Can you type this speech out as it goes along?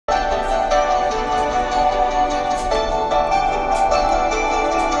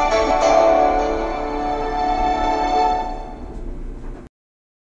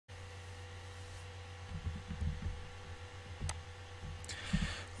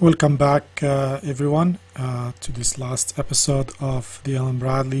Welcome back everyone to this last episode of the Allen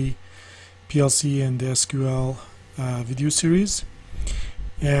Bradley PLC and the SQL video series.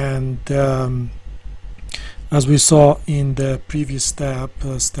 And as we saw in the previous step,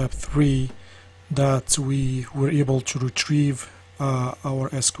 step 3, that we were able to retrieve our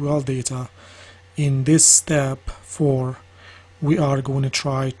SQL data. In this step 4, we are going to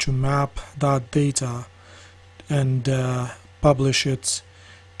try to map that data and publish it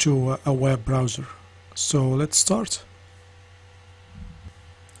to a web browser. So let's start.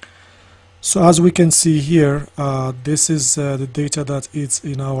 So as we can see here, this is the data that is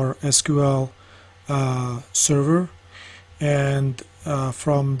in our SQL server, and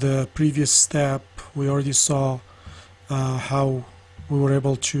from the previous step we already saw how we were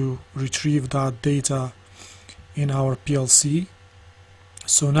able to retrieve that data in our PLC.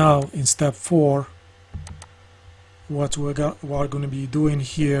 So now in step 4, what we're going to be doing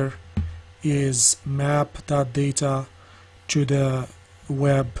here is map that data to the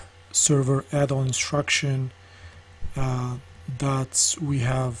web server add-on instruction that we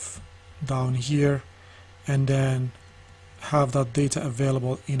have down here, and then have that data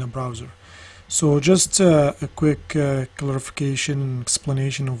available in a browser. So just a quick clarification and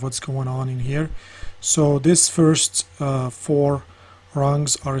explanation of what's going on in here. So this first 4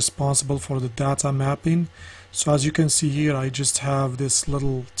 rungs are responsible for the data mapping. So as you can see here, I just have this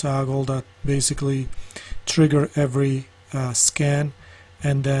little toggle that basically trigger every scan,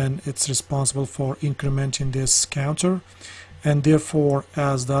 and then it's responsible for incrementing this counter, and therefore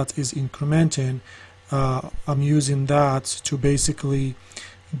as that is incrementing, I'm using that to basically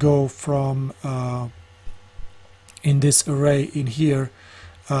go from in this array in here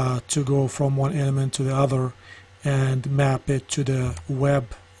to go from one element to the other and map it to the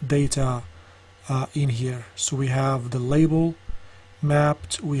web data in here. So we have the label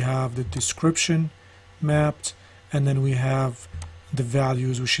mapped, we have the description mapped, and then we have the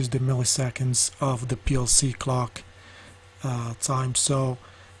values, which is the milliseconds of the PLC clock time. So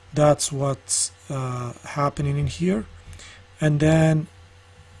that's what's happening in here. And then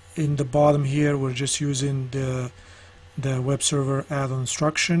in the bottom here, we're just using the web server add-on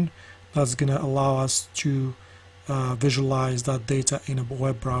instruction that's going to allow us to visualize that data in a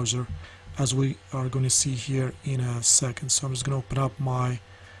web browser, as we are going to see here in a second. So I'm just going to open up my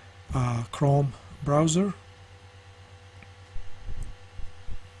Chrome browser.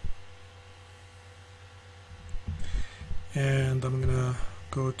 And I'm going to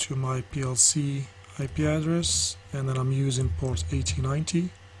go to my PLC IP address, and then I'm using port 8090.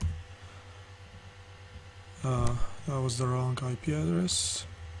 That was the wrong IP address.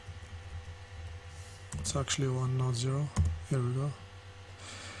 It's actually 190. Here we go.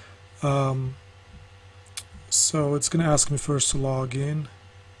 So it's going to ask me first to log in.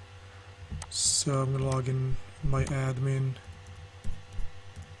 So I'm going to log in my admin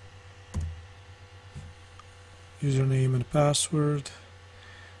username and password,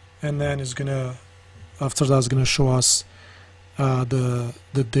 and then it's gonna, after that, it's gonna show us the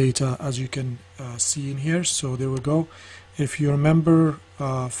data, as you can see in here. So there we go. If you remember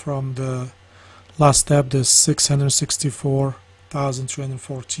from the last step, the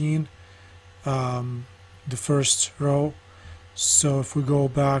 664,314, the first row. So if we go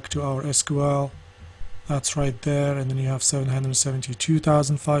back to our SQL, that's right there, and then you have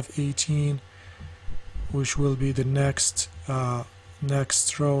 772,518, which will be the next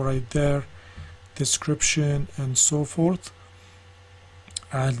row right there, description and so forth.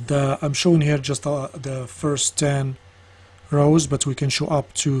 And I'm showing here just the first 10 rows, but we can show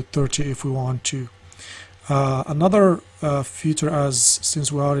up to 30 if we want to. Another feature, since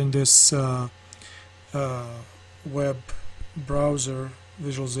we are in this web browser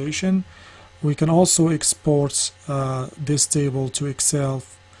visualization, we can also export this table to Excel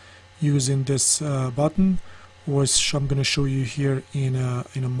using this button, which I'm going to show you here in a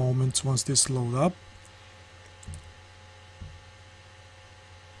moment once this load up.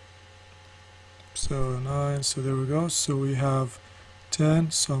 So 9, so there we go. So we have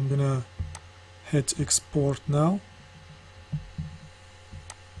 10, so I'm going to hit export now.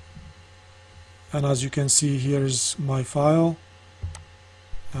 And as you can see, here is my file.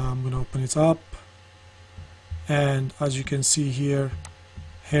 I'm going to open it up, and as you can see here,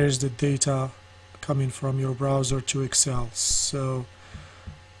 here's the data coming from your browser to Excel. So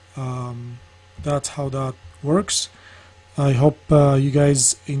that's how that works. I hope you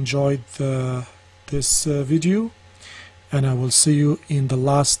guys enjoyed this video, and I will see you in the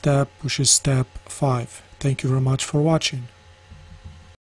last step, which is step 5. Thank you very much for watching.